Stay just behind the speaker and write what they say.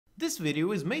This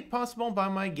video is made possible by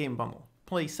my game bundle.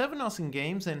 Play 7 awesome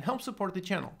games and help support the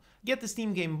channel. Get the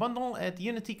Steam Game Bundle at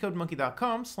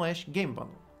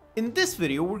unitycodemonkey.com/gamebundle. In this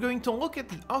video, we're going to look at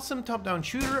the awesome top-down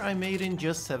shooter I made in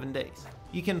just 7 days.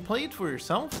 You can play it for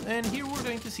yourself, and here we're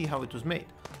going to see how it was made.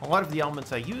 A lot of the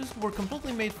elements I used were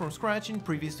completely made from scratch in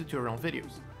previous tutorial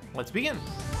videos. Let's begin!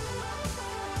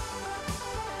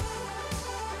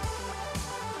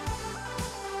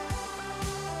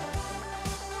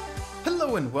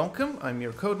 Hello and welcome, I'm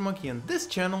your Code Monkey, and this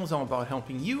channel is all about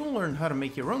helping you learn how to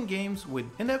make your own games with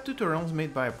in-depth tutorials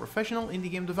made by a professional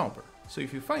indie game developer. So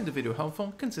if you find the video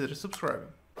helpful, consider subscribing.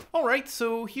 Alright,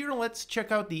 so here let's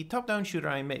check out the top-down shooter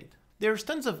I made. There's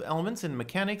tons of elements and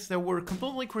mechanics that were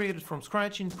completely created from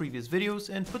scratch in previous videos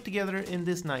and put together in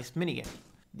this nice minigame.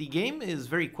 The game is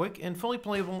very quick and fully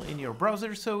playable in your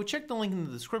browser, so check the link in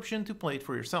the description to play it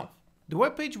for yourself. The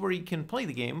webpage where you can play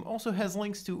the game also has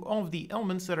links to all of the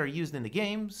elements that are used in the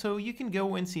game, so you can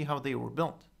go and see how they were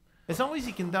built. As always,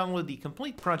 you can download the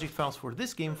complete project files for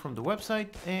this game from the website,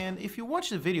 and if you watch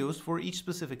the videos for each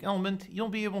specific element, you'll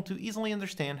be able to easily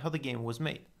understand how the game was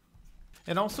made.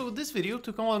 And also, this video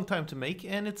took a long time to make,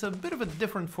 and it's a bit of a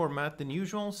different format than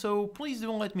usual, so please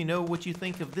do let me know what you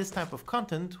think of this type of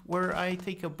content, where I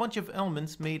take a bunch of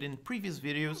elements made in previous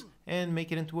videos and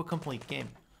make it into a complete game.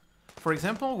 For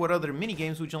example, what other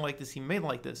minigames would you like to see made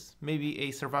like this? Maybe a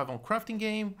survival crafting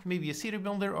game, maybe a city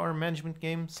builder or a management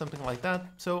game, something like that,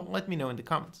 so let me know in the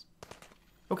comments.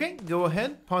 Okay, go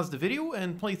ahead, pause the video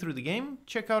and play through the game,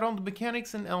 check out all the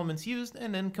mechanics and elements used,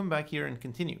 and then come back here and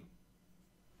continue.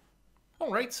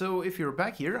 Alright, so if you're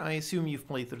back here, I assume you've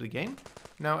played through the game.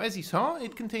 Now, as you saw,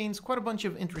 it contains quite a bunch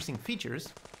of interesting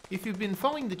features. If you've been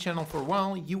following the channel for a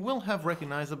while, you will have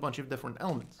recognized a bunch of different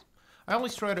elements. I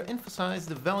always try to emphasize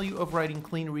the value of writing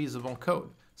clean, reusable code,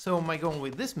 so my goal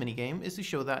with this minigame is to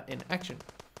show that in action.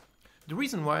 The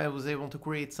reason why I was able to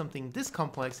create something this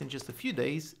complex in just a few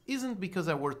days isn't because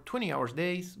I worked 20-hour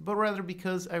days, but rather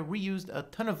because I reused a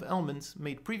ton of elements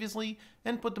made previously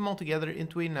and put them all together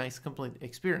into a nice complete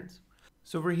experience.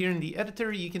 So over here in the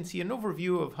editor, you can see an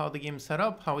overview of how the game is set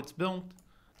up, how it's built,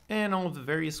 and all of the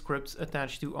various scripts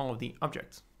attached to all of the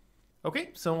objects.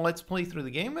 Okay, so let's play through the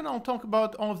game and I'll talk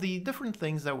about all of the different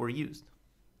things that were used.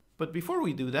 But before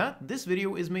we do that, this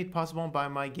video is made possible by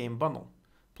my game bundle.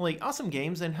 Play awesome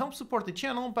games and help support the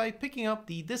channel by picking up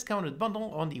the discounted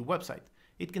bundle on the website.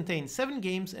 It contains 7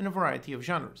 games in a variety of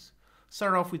genres.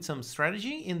 Start off with some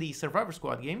strategy in the Survivor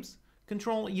Squad games,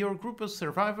 control your group of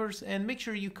survivors and make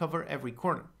sure you cover every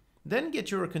corner. Then get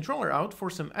your controller out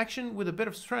for some action with a bit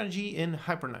of strategy in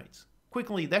Hyper Knights.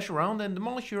 Quickly dash around and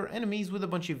demolish your enemies with a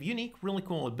bunch of unique, really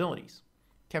cool abilities.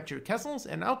 Capture castles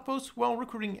and outposts while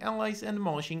recruiting allies and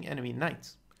demolishing enemy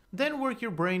knights. Then work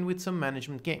your brain with some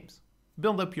management games.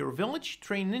 Build up your village,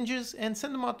 train ninjas, and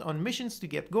send them out on missions to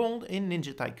get gold in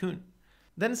Ninja Tycoon.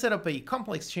 Then set up a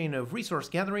complex chain of resource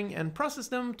gathering and process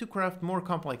them to craft more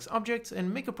complex objects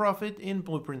and make a profit in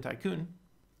Blueprint Tycoon.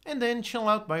 And then chill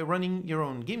out by running your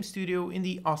own game studio in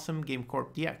the awesome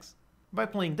GameCorp DX. By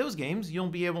playing those games, you'll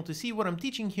be able to see what I'm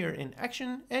teaching here in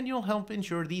action, and you'll help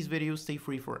ensure these videos stay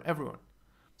free for everyone.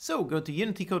 So go to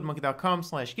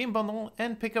unitycodemonkey.com/gamebundle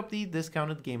and pick up the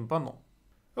discounted game bundle.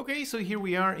 Okay, so here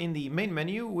we are in the main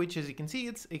menu, which as you can see,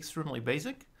 it's extremely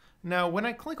basic. Now, when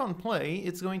I click on play,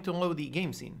 it's going to load the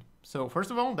game scene. So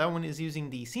first of all, that one is using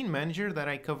the scene manager that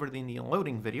I covered in the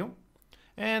loading video.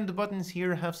 And the buttons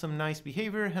here have some nice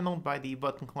behavior handled by the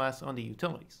button class on the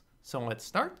utilities. So let's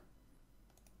start.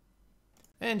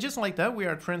 And just like that, we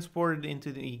are transported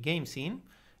into the game scene.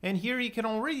 And here you can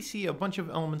already see a bunch of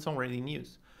elements already in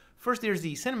use. First, there's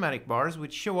the cinematic bars,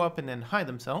 which show up and then hide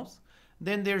themselves.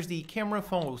 Then there's the camera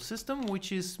follow system,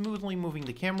 which is smoothly moving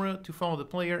the camera to follow the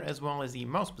player as well as the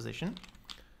mouse position.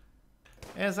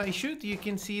 As I shoot, you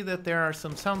can see that there are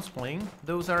some sounds playing.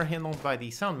 Those are handled by the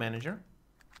sound manager.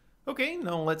 Okay,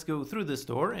 now let's go through this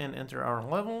door and enter our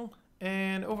level.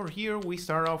 And over here, we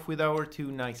start off with our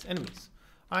 2 nice enemies.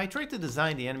 I tried to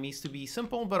design the enemies to be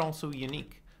simple but also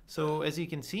unique. So as you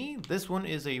can see, this one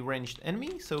is a ranged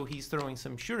enemy, so he's throwing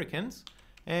some shurikens,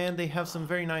 and they have some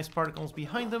very nice particles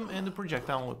behind them and the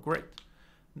projectile look great.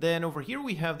 Then over here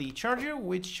we have the charger,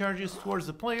 which charges towards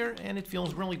the player, and it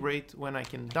feels really great when I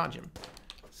can dodge him.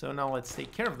 So now let's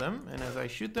take care of them, and as I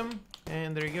shoot them,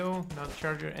 and there you go, now the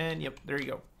charger, and yep, there you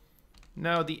go.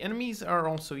 Now the enemies are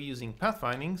also using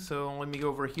pathfinding, so let me go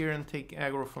over here and take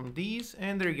aggro from these,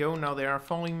 and there you go, now they are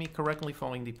following me, correctly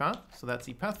following the path, so that's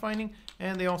the pathfinding,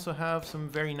 and they also have some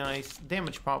very nice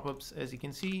damage pop-ups, as you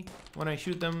can see, when I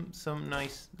shoot them, some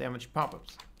nice damage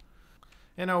pop-ups.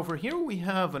 And over here we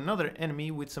have another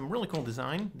enemy with some really cool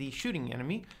design, the shooting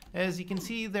enemy. As you can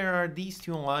see, there are these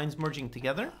two lines merging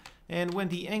together, and when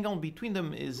the angle between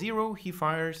them is 0, he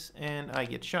fires and I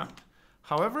get shot.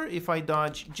 However, if I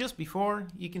dodge just before,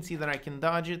 you can see that I can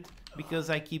dodge it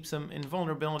because I keep some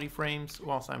invulnerability frames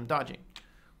whilst I'm dodging.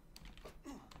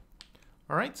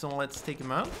 Alright, so let's take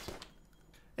him out.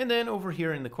 And then over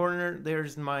here in the corner,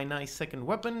 there's my nice second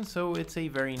weapon, so it's a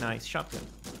very nice shotgun.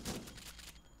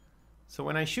 So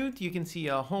when I shoot, you can see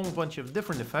a whole bunch of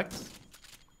different effects.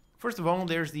 First of all,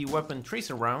 there's the weapon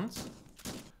tracer rounds,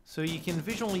 so you can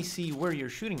visually see where you're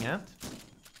shooting at.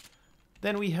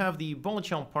 Then we have the bullet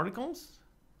shell particles,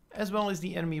 as well as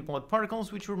the enemy blood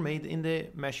particles, which were made in the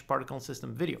mesh particle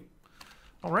system video.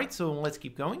 Alright, so let's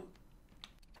keep going.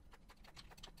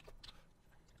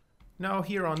 Now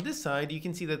here on this side, you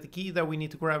can see that the key that we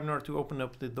need to grab in order to open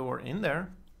up the door in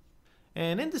there.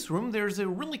 And in this room, there's a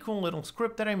really cool little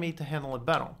script that I made to handle a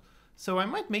battle. So I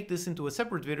might make this into a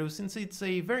separate video since it's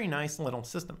a very nice little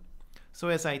system. So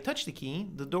as I touch the key,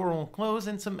 the door will close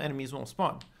and some enemies will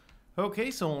spawn. Okay,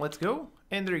 so let's go.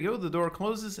 And there you go, the door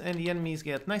closes and the enemies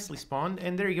get nicely spawned.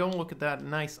 And there you go, look at that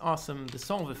nice, awesome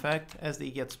dissolve effect as they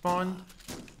get spawned.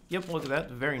 Yep, look at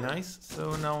that, very nice.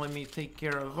 So now let me take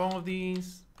care of all of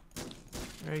these.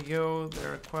 There you go,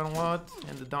 there are quite a lot,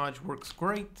 and the dodge works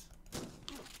great.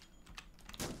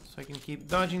 So I can keep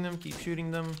dodging them, keep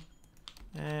shooting them,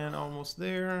 and almost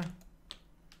there.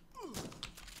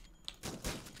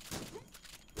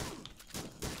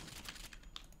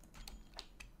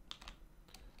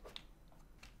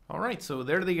 Alright, so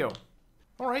there they go.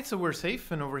 Alright, so we're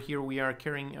safe, and over here we are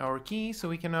carrying our key, so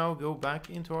we can now go back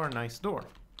into our nice door.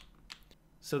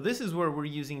 So this is where we're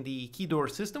using the key door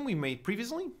system we made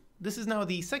previously. This is now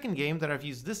the second game that I've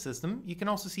used this system. You can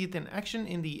also see it in action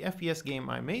in the FPS game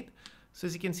I made. So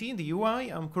as you can see in the UI,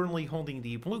 I'm currently holding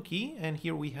the blue key, and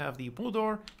here we have the blue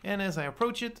door, and as I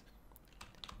approach it,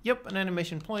 yep, an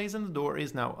animation plays and the door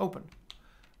is now open.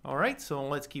 Alright, so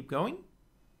let's keep going.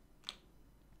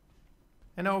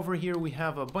 And now over here we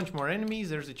have a bunch more enemies.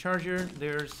 There's a charger,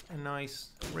 there's a nice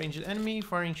ranged enemy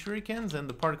firing shurikens, and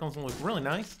the particles look really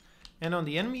nice. And on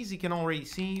the enemies, you can already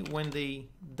see when they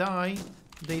die,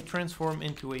 they transform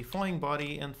into a flying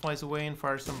body and flies away and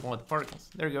fires some blood particles.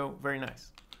 There you go, very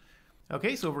nice.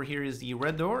 Okay, so over here is the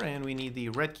red door and we need the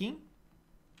red key.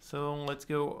 So let's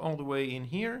go all the way in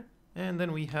here. And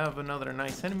then we have another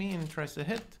nice enemy and tries to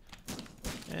hit.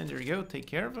 And there you go, take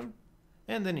care of him.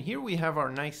 And then here we have our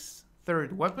nice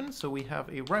third weapon. So we have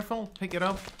a rifle, pick it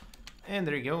up. And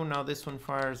there you go, now this one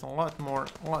fires a lot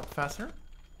faster.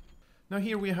 Now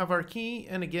here we have our key,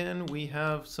 and again we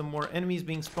have some more enemies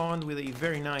being spawned with a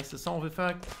very nice dissolve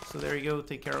effect. So there you go,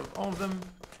 take care of all of them.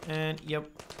 And yep,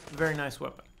 very nice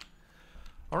weapon.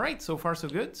 Alright, so far so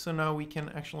good. So now we can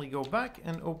actually go back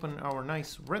and open our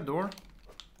nice red door.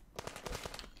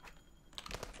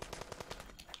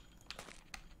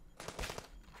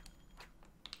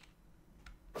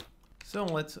 So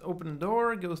let's open the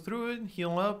door, go through it,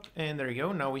 heal up, and there you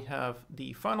go. Now we have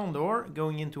the final door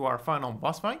going into our final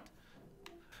boss fight.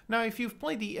 Now if you've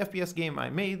played the FPS game I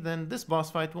made, then this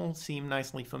boss fight will seem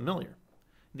nicely familiar.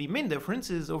 The main difference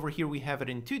is over here we have it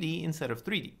in 2D instead of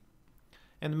 3D.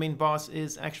 And the main boss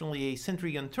is actually a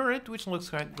sentry gun turret, which looks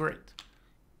quite great.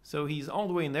 So he's all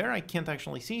the way in there, I can't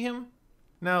actually see him.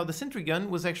 Now the sentry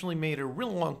gun was actually made a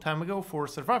really long time ago for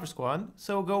Survivor Squad,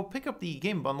 so go pick up the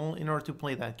game bundle in order to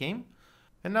play that game.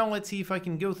 And now let's see if I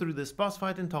can go through this boss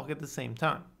fight and talk at the same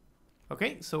time.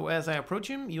 Okay, so as I approach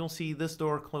him, you'll see this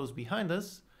door close behind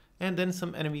us, and then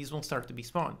some enemies will start to be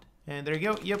spawned. And there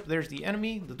you go, yep, there's the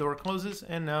enemy, the door closes,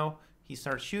 and now he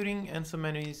starts shooting, and some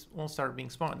enemies will start being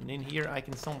spawned. And in here I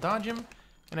can still dodge him,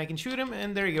 and I can shoot him,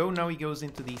 and there you go, now he goes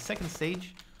into the second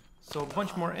stage. So a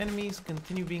bunch more enemies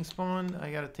continue being spawned,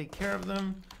 I gotta take care of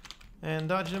them, and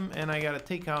dodge them, and I gotta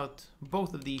take out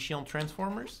both of the shield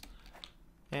transformers.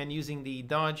 And using the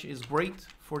dodge is great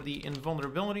for the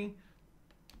invulnerability.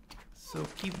 So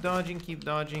keep dodging,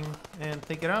 and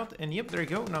take it out, and yep, there you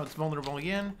go, now it's vulnerable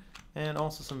again, and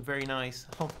also some very nice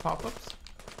health pop-ups.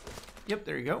 Yep,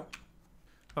 there you go.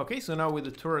 Okay, so now with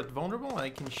the turret vulnerable, I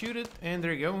can shoot it, and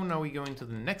there you go, now we go into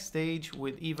the next stage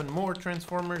with even more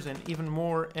transformers and even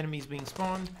more enemies being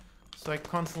spawned. So I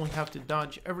constantly have to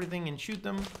dodge everything and shoot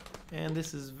them, and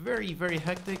this is very, very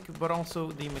hectic, but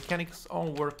also the mechanics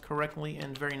all work correctly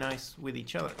and very nice with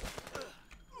each other.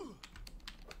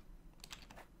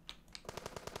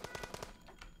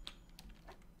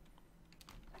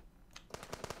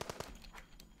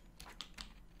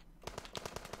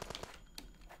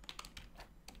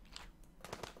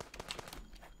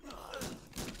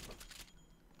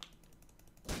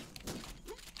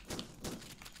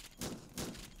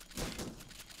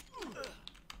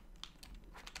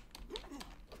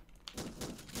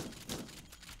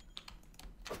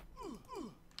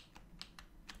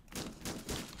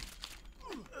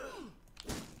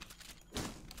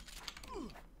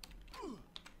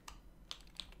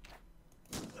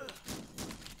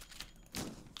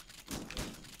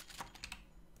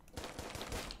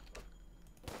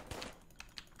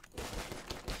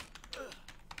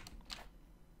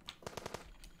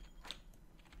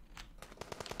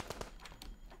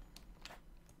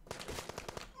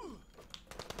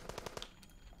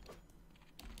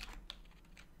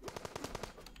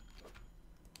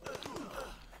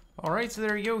 Alright, so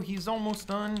there you go, he's almost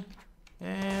done.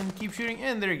 And keep shooting,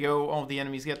 and there you go, all the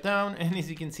enemies get down, and as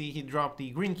you can see, he dropped the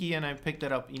green key and I picked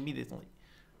it up immediately.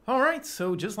 Alright,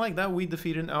 so just like that, we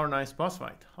defeated our nice boss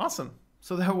fight. Awesome!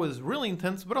 So that was really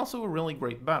intense, but also a really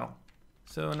great battle.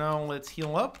 So now let's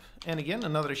heal up, and again,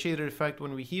 another shader effect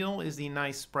when we heal is the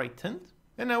nice sprite tint.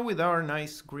 And now with our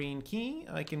nice green key,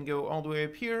 I can go all the way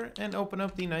up here and open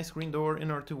up the nice green door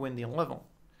in order to win the level.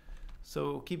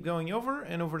 So keep going over,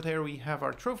 and over there we have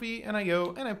our trophy, and I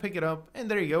go and I pick it up, and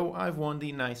there you go, I've won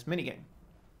the nice minigame.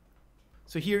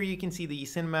 So here you can see the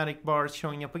cinematic bars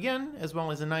showing up again, as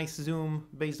well as a nice zoom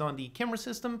based on the camera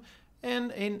system,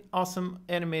 and an awesome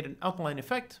animated outline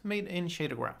effect made in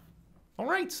Shadowgraph.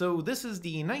 Alright, so this is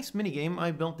the nice minigame I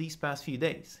built these past few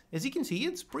days. As you can see,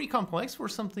 it's pretty complex for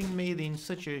something made in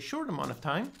such a short amount of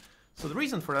time, so the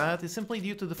reason for that is simply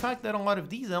due to the fact that a lot of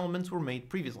these elements were made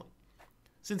previously.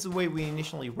 Since the way we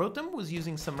initially wrote them was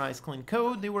using some nice clean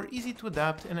code, they were easy to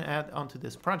adapt and add onto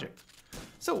this project.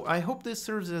 So I hope this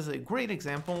serves as a great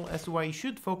example as to why you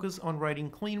should focus on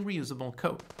writing clean, reusable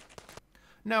code.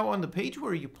 Now on the page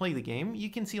where you play the game,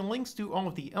 you can see links to all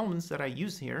of the elements that I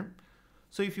used here.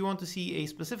 So if you want to see a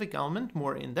specific element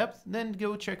more in depth, then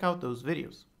go check out those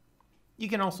videos. You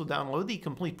can also download the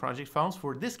complete project files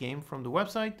for this game from the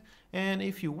website, and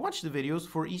if you watch the videos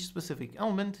for each specific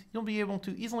element, you'll be able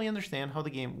to easily understand how the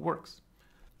game works.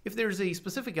 If there's a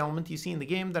specific element you see in the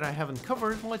game that I haven't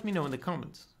covered, let me know in the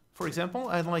comments. For example,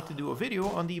 I'd like to do a video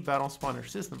on the battle spawner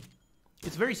system.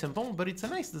 It's very simple, but it's a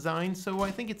nice design, so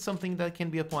I think it's something that can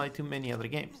be applied to many other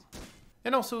games.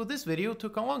 And also, this video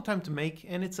took a long time to make,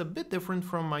 and it's a bit different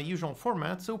from my usual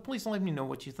format, so please let me know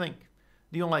what you think.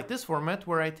 Do you like this format,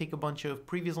 where I take a bunch of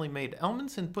previously made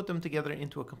elements and put them together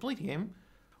into a complete game?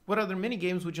 What other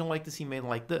mini-games would you like to see made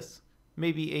like this?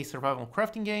 Maybe a survival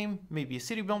crafting game, maybe a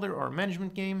city builder or a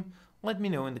management game? Let me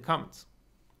know in the comments.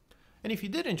 And if you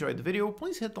did enjoy the video,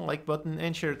 please hit the like button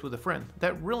and share it with a friend.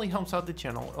 That really helps out the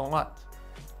channel a lot.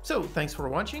 So, thanks for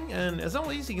watching, and as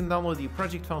always, you can download the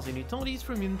project files and utilities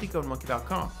from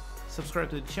unitycodemonkey.com. Subscribe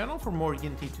to the channel for more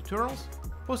Unity tutorials,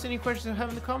 post any questions you have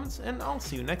in the comments, and I'll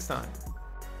see you next time.